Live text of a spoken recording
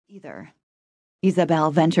either.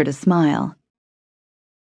 Isabel ventured a smile.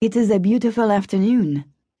 "It is a beautiful afternoon,"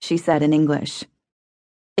 she said in English.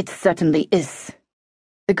 "It certainly is."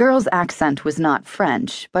 The girl's accent was not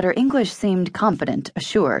French, but her English seemed confident,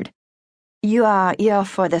 assured. "You are here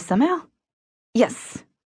for the summer?" "Yes."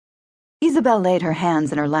 Isabel laid her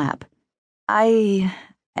hands in her lap. I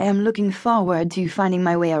am looking forward to finding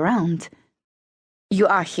my way around." "You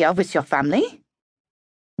are here with your family?"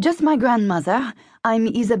 "Just my grandmother. I'm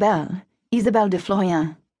Isabel de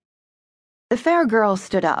Florian." The fair girl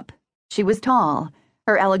stood up. She was tall.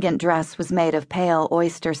 Her elegant dress was made of pale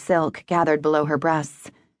oyster silk gathered below her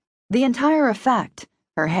breasts. The entire effect,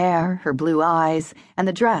 her hair, her blue eyes, and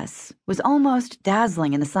the dress, was almost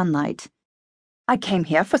dazzling in the sunlight. "I came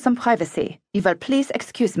here for some privacy. You will please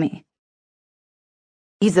excuse me."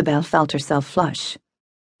 Isabel felt herself flush.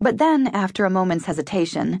 But then, after a moment's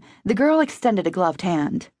hesitation, the girl extended a gloved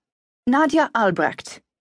hand. "Nadia Albrecht."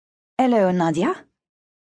 "Hello, Nadia."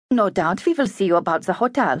 "No doubt we will see you about the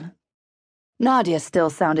hotel." Nadia still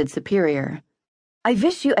sounded superior. "I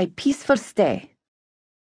wish you a peaceful stay."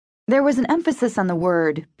 There was an emphasis on the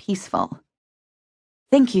word peaceful.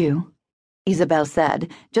 "Thank you," Isabel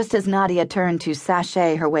said, just as Nadia turned to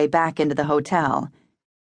sashay her way back into the hotel.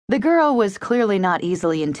 The girl was clearly not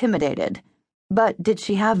easily intimidated, but did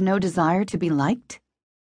she have no desire to be liked?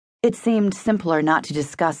 It seemed simpler not to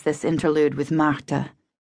discuss this interlude with Martha.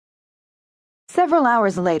 Several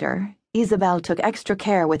hours later, Isabel took extra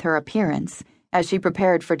care with her appearance as she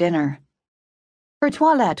prepared for dinner. Her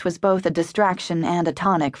toilette was both a distraction and a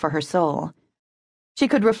tonic for her soul. She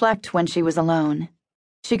could reflect when she was alone.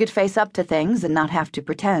 She could face up to things and not have to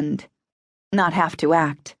pretend, not have to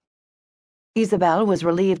act. Isabel was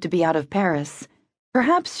relieved to be out of Paris.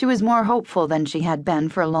 Perhaps she was more hopeful than she had been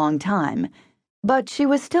for a long time, but she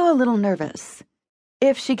was still a little nervous.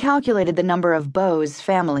 If she calculated the number of beaux'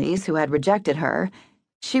 families who had rejected her,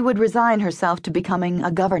 she would resign herself to becoming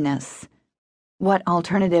a governess. What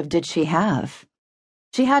alternative did she have?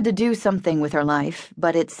 She had to do something with her life,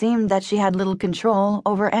 but it seemed that she had little control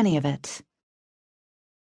over any of it.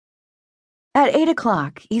 At 8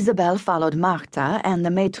 o'clock, Isabel followed Martha and the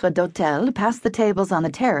maître d'hôtel past the tables on the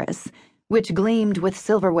terrace, which gleamed with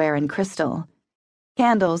silverware and crystal.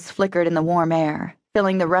 Candles flickered in the warm air,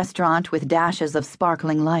 filling the restaurant with dashes of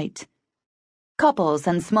sparkling light. Couples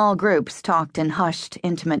and small groups talked in hushed,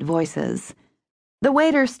 intimate voices. The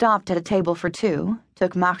waiter stopped at a table for two,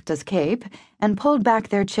 took Martha's cape, and pulled back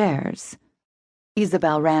their chairs.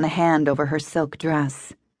 Isabel ran a hand over her silk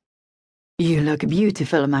dress. "You look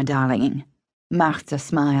beautiful, my darling," Martha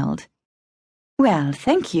smiled. "Well,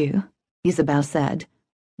 thank you," Isabel said.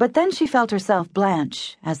 But then she felt herself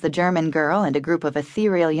blanch as the German girl and a group of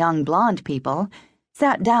ethereal young blonde people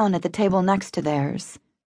sat down at the table next to theirs.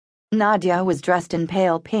 Nadia was dressed in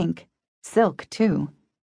pale pink, silk too.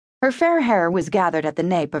 Her fair hair was gathered at the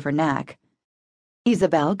nape of her neck.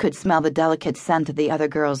 Isabel could smell the delicate scent of the other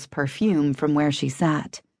girl's perfume from where she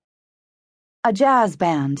sat. A jazz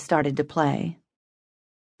band started to play.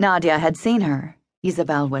 Nadia had seen her,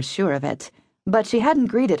 Isabel was sure of it, but she hadn't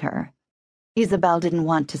greeted her. Isabel didn't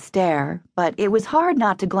want to stare, but it was hard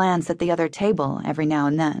not to glance at the other table every now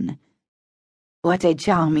and then. "What a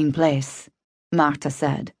charming place," Martha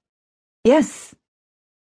said. "Yes."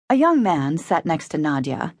 A young man sat next to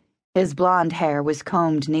Nadia. His blonde hair was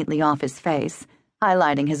combed neatly off his face,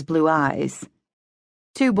 highlighting his blue eyes.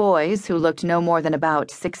 Two boys, who looked no more than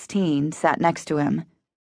about 16, sat next to him.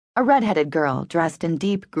 A red-headed girl dressed in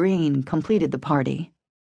deep green completed the party.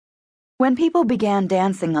 When people began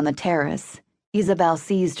dancing on the terrace, Isabel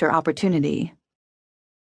seized her opportunity.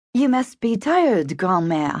 "You must be tired,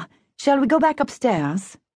 grand-mère. Shall we go back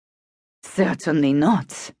upstairs?" "Certainly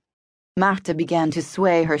not." Martha began to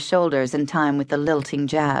sway her shoulders in time with the lilting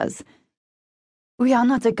jazz. "We are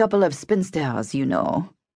not a couple of spinsters, you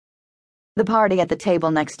know." The party at the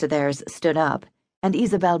table next to theirs stood up, and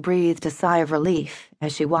Isabel breathed a sigh of relief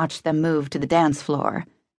as she watched them move to the dance floor.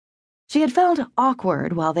 She had felt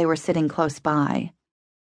awkward while they were sitting close by.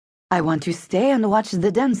 "I want to stay and watch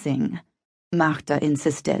the dancing," Martha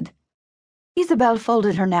insisted. Isabel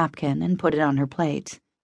folded her napkin and put it on her plate.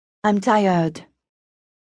 "I'm tired."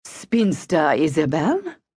 "Spinster, Isabel?"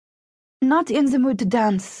 "Not in the mood to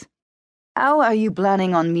dance." "How are you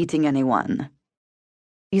planning on meeting anyone?"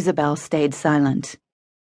 Isabel stayed silent.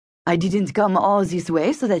 "I didn't come all this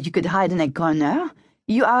way so that you could hide in a corner.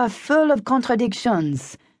 You are full of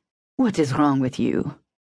contradictions. What is wrong with you?"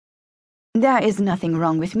 "There is nothing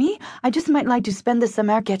wrong with me. I just might like to spend the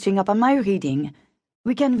summer catching up on my reading.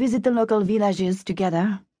 We can visit the local villages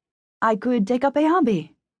together. I could take up a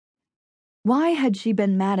hobby." Why had she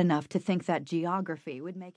been mad enough to think that geography would make